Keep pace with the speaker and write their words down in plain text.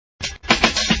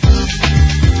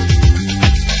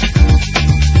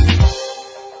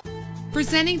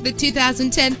Presenting the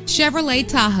 2010 Chevrolet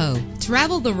Tahoe.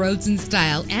 Travel the roads in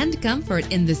style and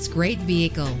comfort in this great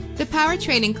vehicle. The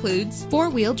powertrain includes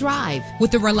four-wheel drive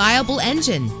with a reliable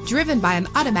engine driven by an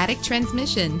automatic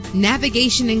transmission.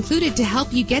 Navigation included to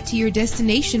help you get to your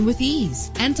destination with ease.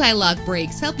 Anti-lock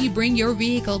brakes help you bring your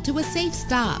vehicle to a safe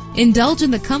stop. Indulge in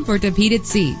the comfort of heated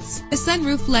seats. The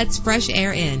sunroof lets fresh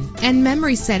air in, and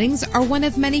memory settings are one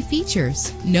of many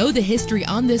features. Know the history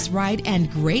on this ride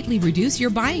and greatly reduce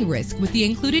your buying risk with the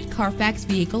included Carfax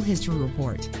Vehicle History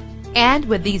Report. And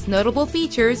with these notable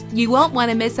features, you won't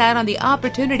want to miss out on the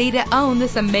opportunity to own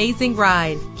this amazing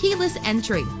ride. Keyless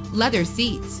entry, leather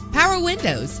seats, power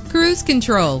windows, cruise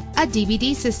control, a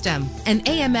DVD system, an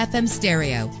AM/FM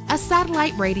stereo, a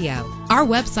satellite radio. Our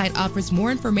website offers more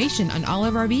information on all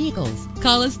of our vehicles.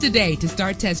 Call us today to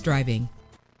start test driving.